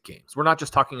gigantic games. We're not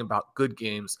just talking about good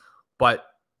games, but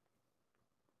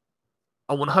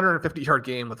a 150-yard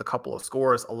game with a couple of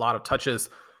scores, a lot of touches.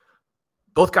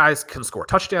 Both guys can score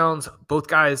touchdowns. Both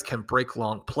guys can break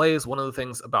long plays. One of the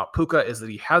things about Puka is that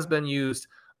he has been used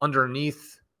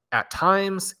underneath at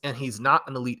times, and he's not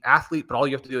an elite athlete, but all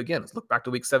you have to do, again, is look back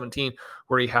to week 17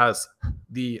 where he has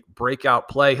the breakout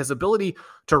play. His ability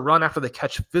to run after the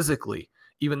catch physically,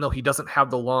 even though he doesn't have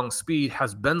the long speed,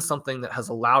 has been something that has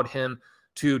allowed him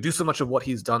to do so much of what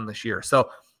he's done this year. So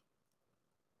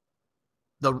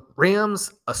the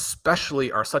Rams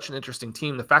especially are such an interesting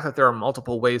team. The fact that there are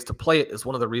multiple ways to play it is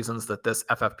one of the reasons that this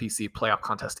FFPC playoff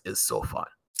contest is so fun.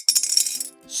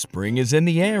 Spring is in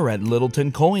the air at Littleton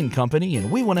Coin Company,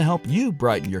 and we want to help you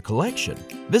brighten your collection.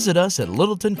 Visit us at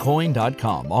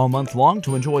littletoncoin.com all month long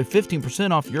to enjoy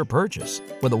 15% off your purchase.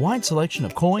 With a wide selection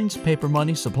of coins, paper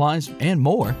money, supplies, and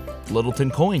more, Littleton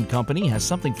Coin Company has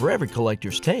something for every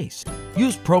collector's taste.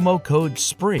 Use promo code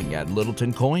SPRING at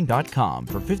littletoncoin.com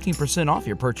for 15% off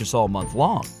your purchase all month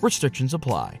long. Restrictions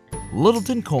apply.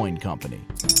 Littleton Coin Company.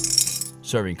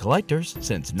 Serving collectors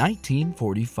since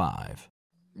 1945.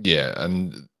 Yeah,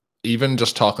 and even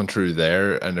just talking through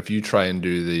there, and if you try and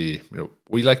do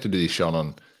we like to do these, Sean,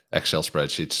 on Excel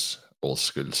spreadsheets, old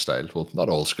school style. Well, not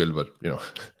old school, but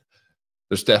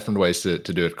there's different ways to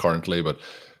do it currently. But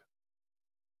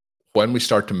when we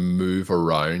start to move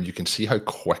around, you can see how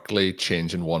quickly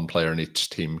changing one player in each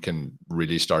team can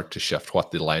really start to shift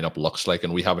what the lineup looks like.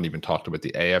 And we haven't even talked about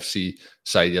the AFC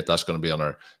side yet. That's going to be on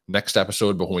our next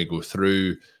episode. But when we go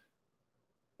through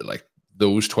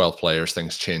those 12 players,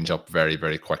 things change up very,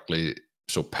 very quickly.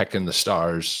 So picking the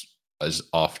stars is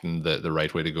often the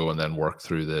right way to go, and then work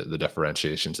through the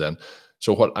differentiations then.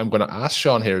 So what I'm going to ask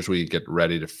Sean here as we get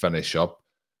ready to finish up,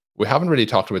 we haven't really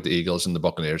talked about the Eagles and the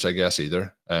Buccaneers, I guess,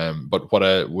 either. But what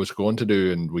I was going to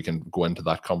do, and we can go into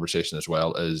that conversation as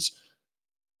well, is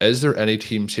there any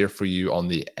teams here for you on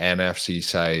the NFC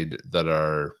side that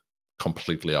are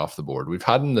completely off the board? We've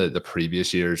had in the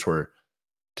previous years where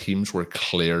teams were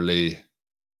clearly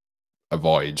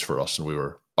avoids for us and we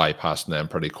were bypassing them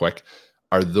pretty quick.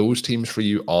 Are those teams for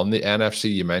you on the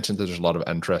NFC? You mentioned that there's a lot of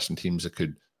interesting teams that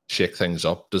could shake things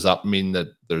up. Does that mean that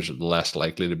there's less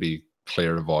likely to be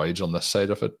clear avoids on this side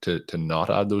of it to not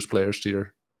add those players to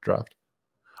your draft?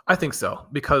 I think so,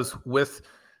 because with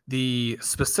the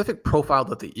specific profile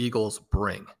that the Eagles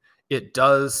bring, it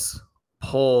does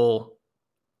pull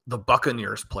the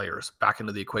Buccaneers players back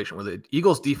into the equation, where the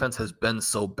Eagles defense has been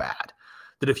so bad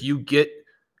that if you get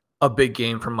a big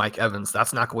game from Mike Evans,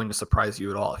 that's not going to surprise you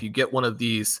at all. If you get one of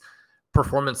these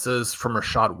performances from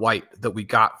Rachaad White that we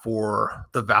got for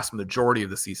the vast majority of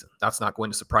the season, that's not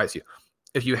going to surprise you.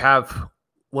 If you have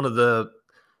one of the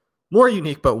more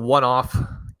unique but one-off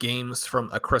games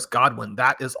from a Chris Godwin,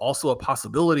 that is also a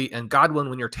possibility. And Godwin,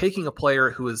 when you're taking a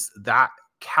player who is that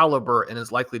caliber and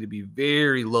is likely to be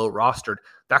very low rostered,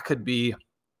 that could be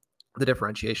the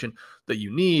differentiation that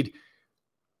you need,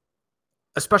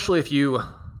 especially if you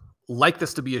like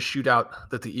this to be a shootout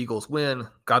that the Eagles win.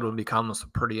 Godwin becomes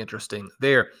pretty interesting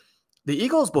there. The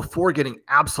Eagles, before getting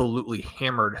absolutely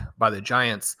hammered by the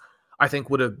Giants, I think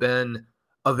would have been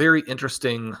a very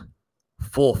interesting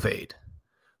full fade,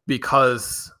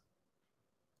 because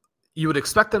you would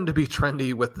expect them to be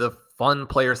trendy with the fun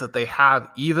players that they have,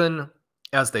 even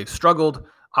as they've struggled.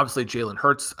 Obviously, Jalen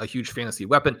Hurts, a huge fantasy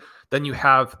weapon. Then you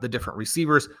have the different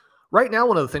receivers. Right now,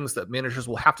 one of the things that managers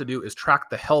will have to do is track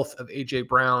the health of A.J.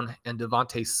 Brown and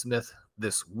Devontae Smith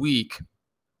this week.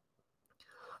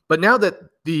 But now that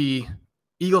the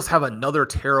Eagles have another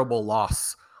terrible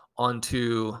loss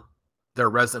onto their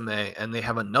resume, and they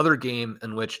have another game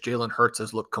in which Jalen Hurts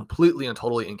has looked completely and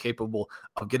totally incapable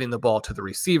of getting the ball to the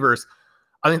receivers,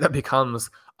 I think that becomes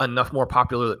enough more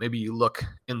popular that maybe you look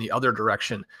in the other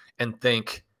direction and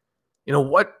think, you know,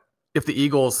 what if the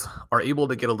Eagles are able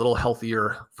to get a little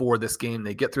healthier for this game?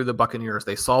 They get through the Buccaneers,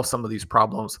 they solve some of these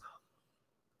problems.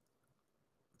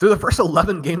 Through the first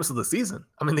 11 games of the season,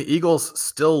 I mean, the Eagles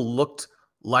still looked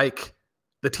like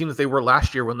the team that they were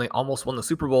last year when they almost won the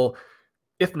Super Bowl,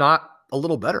 if not a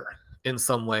little better in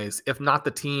some ways, if not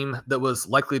the team that was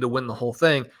likely to win the whole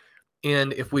thing.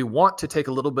 And if we want to take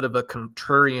a little bit of a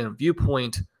contrarian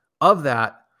viewpoint of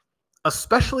that,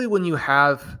 especially when you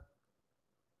have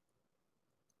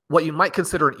what you might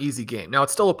consider an easy game. Now,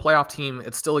 it's still a playoff team.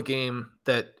 It's still a game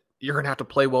that you're going to have to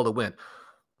play well to win.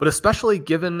 But especially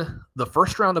given the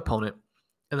first round opponent,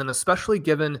 and then especially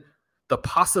given the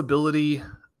possibility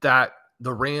that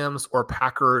the Rams or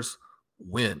Packers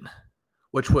win,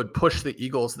 which would push the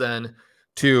Eagles then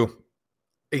to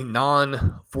a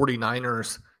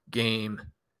non-49ers game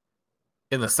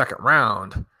in the second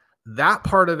round, that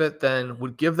part of it then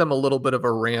would give them a little bit of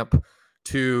a ramp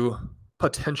to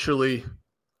potentially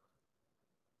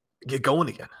get going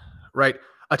again, right?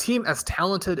 A team as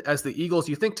talented as the Eagles,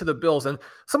 you think to the Bills, and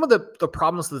some of the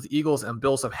problems that the Eagles and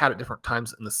Bills have had at different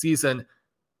times in the season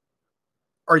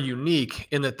are unique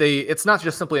in that it's not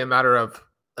just simply a matter of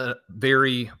a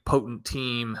very potent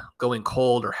team going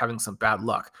cold or having some bad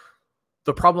luck.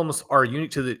 The problems are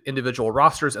unique to the individual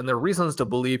rosters, and there are reasons to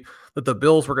believe that the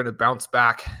Bills were going to bounce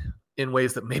back in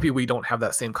ways that maybe we don't have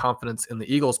that same confidence in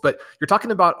the Eagles. But you're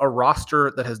talking about a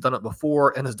roster that has done it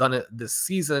before and has done it this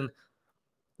season.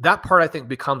 That part, I think,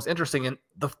 becomes interesting. And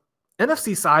the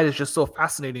NFC side is just so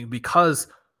fascinating because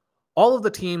all of the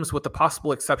teams, with the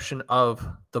possible exception of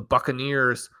the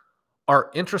Buccaneers,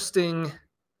 are interesting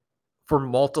for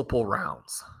multiple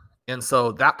rounds. And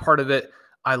so that part of it,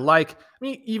 I like. I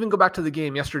mean, even go back to the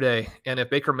game yesterday, and if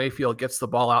Baker Mayfield gets the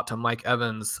ball out to Mike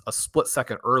Evans a split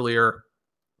second earlier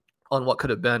on what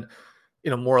could have been,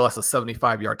 more or less a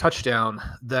 75-yard touchdown,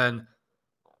 then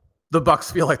the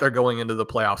Bucs feel like they're going into the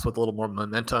playoffs with a little more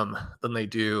momentum than they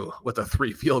do with a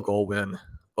 3 field goal win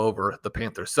over the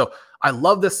Panthers. So I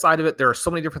love this side of it. There are so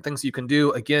many different things you can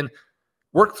do. Again,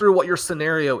 work through what your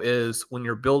scenario is when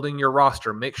you're building your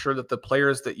roster. Make sure that the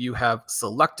players that you have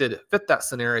selected fit that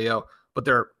scenario. But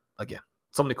there are, again,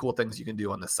 so many cool things you can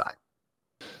do on this side.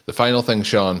 The final thing,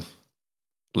 Sean,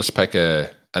 let's pick an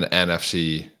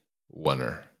NFC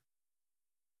winner.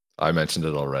 I mentioned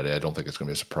it already. I don't think it's going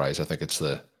to be a surprise. I think it's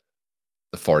the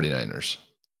 49ers.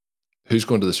 Who's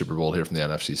going to the Super Bowl here from the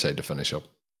NFC side to finish up?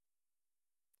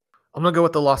 I'm going to go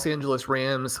with the Los Angeles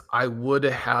Rams. I would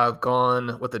have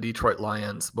gone with the Detroit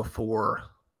Lions before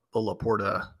the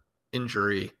Laporta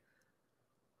injury.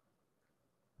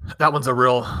 That one's a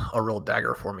real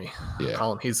dagger for me. Yeah.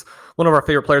 Colin, he's one of our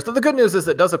favorite players. But the good news is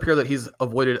it does appear that he's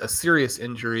avoided a serious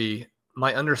injury.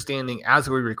 My understanding as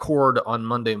we record on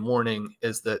Monday morning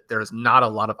is that there's not a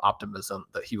lot of optimism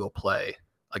that he will play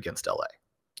against LA.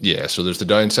 Yeah, so there's the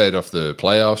downside of the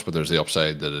playoffs, but there's the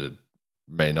upside that it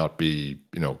may not be,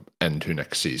 into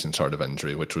next season sort of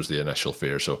injury, which was the initial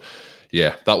fear. So,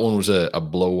 yeah, that one was a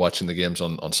blow watching the games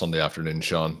on Sunday afternoon,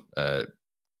 Sean.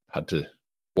 Had to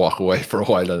walk away for a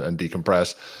while and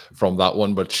decompress from that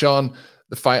one. But, Sean,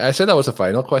 I said that was the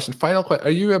final question. Are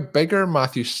you a bigger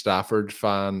Matthew Stafford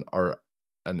fan or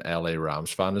an LA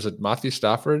Rams fan? Is it Matthew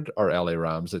Stafford or LA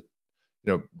Rams?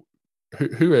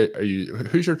 Who are you?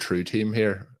 Who's your true team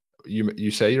here?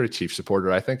 You say you're a Chiefs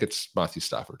supporter. I think it's Matthew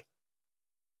Stafford.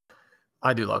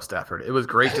 I do love Stafford. It was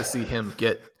great to see him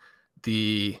get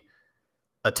the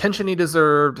attention he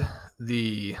deserved,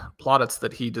 the plaudits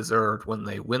that he deserved when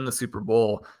they win the Super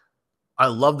Bowl. I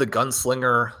love the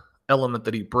gunslinger element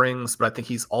that he brings, but I think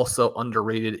he's also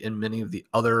underrated in many of the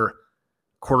other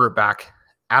quarterback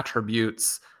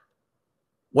attributes.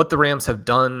 What the Rams have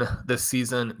done this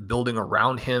season, building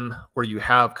around him, where you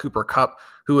have Cooper Kupp,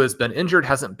 who has been injured,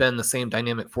 hasn't been the same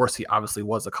dynamic force he obviously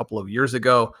was a couple of years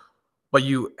ago. But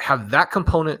you have that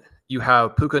component. You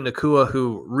have Puka Nacua,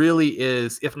 who really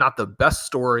is, if not the best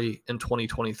story in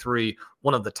 2023,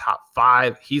 one of the top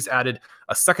 5. He's added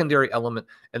a secondary element.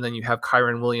 And then you have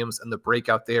Kyren Williams and the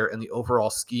breakout there and the overall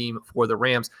scheme for the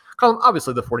Rams. Colin,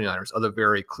 obviously the 49ers are the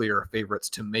very clear favorites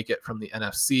to make it from the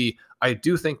NFC. I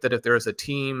do think that if there is a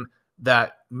team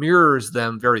that mirrors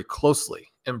them very closely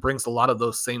and brings a lot of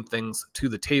those same things to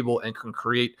the table and can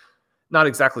create not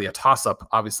exactly a toss-up,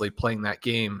 obviously playing that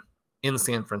game in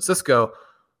San Francisco,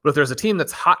 but if there's a team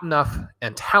that's hot enough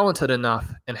and talented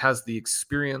enough and has the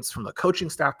experience from the coaching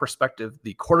staff perspective,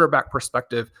 the quarterback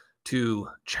perspective to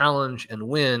challenge and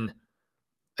win,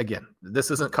 again,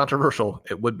 this isn't controversial.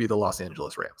 It would be the Los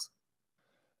Angeles Rams.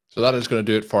 So that is going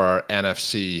to do it for our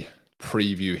NFC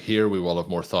preview here. We will have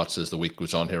more thoughts as the week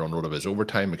goes on here on RotoViz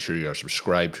Overtime. Make sure you are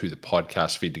subscribed to the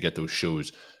podcast feed to get those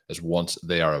shows as once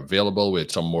they are available. We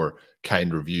had some more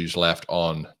kind reviews left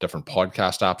on different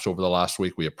podcast apps over the last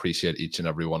week. We appreciate each and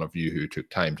every one of you who took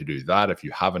time to do that. If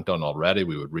you haven't done already,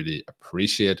 we would really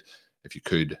appreciate if you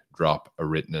could drop a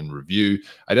written review.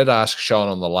 I did ask Sean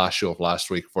on the last show of last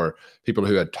week for people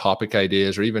who had topic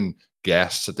ideas or even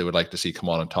guests that they would like to see come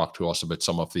on and talk to us about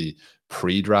some of the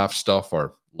pre-draft stuff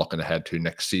or looking ahead to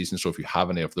next season. So if you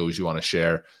have any of those you want to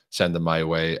share, send them my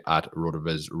way at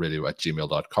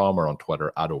rotovizradio@gmail.com or on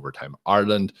Twitter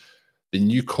 @OvertimeIreland. The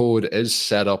new code is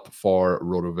set up for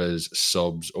RotoViz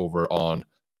subs over on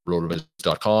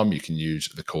rotoviz.com. You can use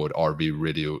the code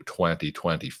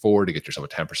RVRadio2024 to get yourself a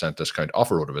 10% discount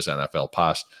off a RotoViz NFL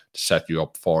Pass to set you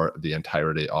up for the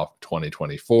entirety of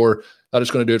 2024. That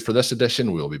is going to do it for this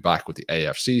edition. We will be back with the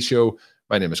AFC show.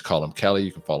 My name is Colin Kelly.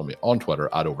 You can follow me on Twitter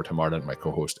 @OvertimeIreland. My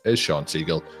co-host is Sean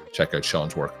Siegel. Check out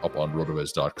Sean's work up on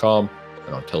rotoviz.com.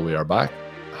 And until we are back,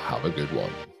 have a good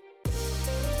one.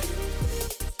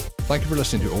 Thank you for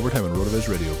listening to Overtime on RotoViz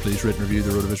Radio. Please rate and review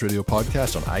the RotoViz Radio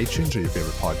podcast on iTunes or your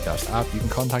favorite podcast app. You can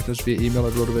contact us via email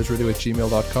at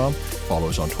rotovizradio@gmail.com. Follow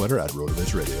us on Twitter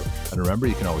 @RotoViz Radio. And remember,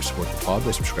 you can always support the pod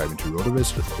by subscribing to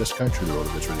RotoViz with a discount through the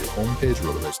RotoViz Radio homepage,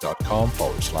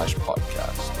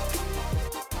 rotoviz.com/podcast.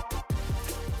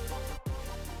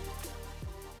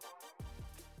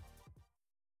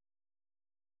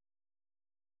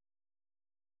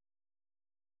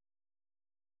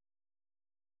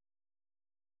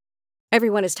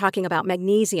 Everyone is talking about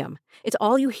magnesium. It's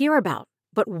all you hear about.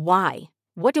 But why?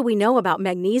 What do we know about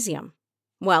magnesium?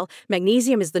 Well,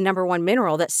 magnesium is the #1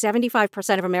 mineral that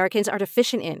 75% of Americans are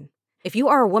deficient in. If you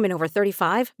are a woman over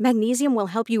 35, magnesium will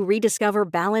help you rediscover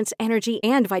balance, energy,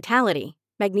 and vitality.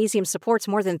 Magnesium supports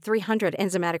more than 300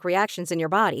 enzymatic reactions in your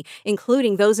body,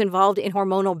 including those involved in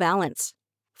hormonal balance.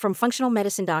 From functional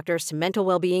medicine doctors to mental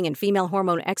well-being and female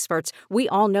hormone experts, we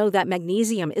all know that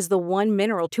magnesium is the one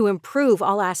mineral to improve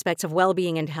all aspects of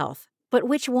well-being and health. But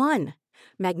which one?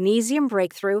 Magnesium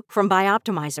Breakthrough from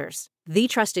Bioptimizers, the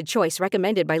trusted choice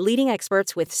recommended by leading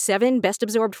experts with 7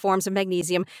 best-absorbed forms of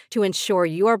magnesium to ensure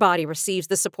your body receives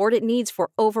the support it needs for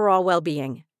overall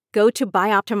well-being. Go to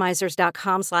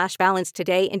bioptimizers.com/balance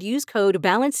today and use code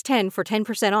BALANCE10 for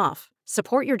 10% off.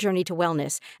 Support your journey to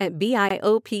wellness at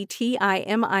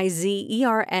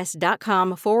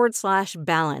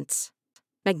bioptimizers.com/balance.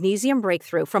 Magnesium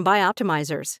Breakthrough from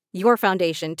Bioptimizers, your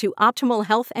foundation to optimal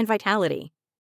health and vitality.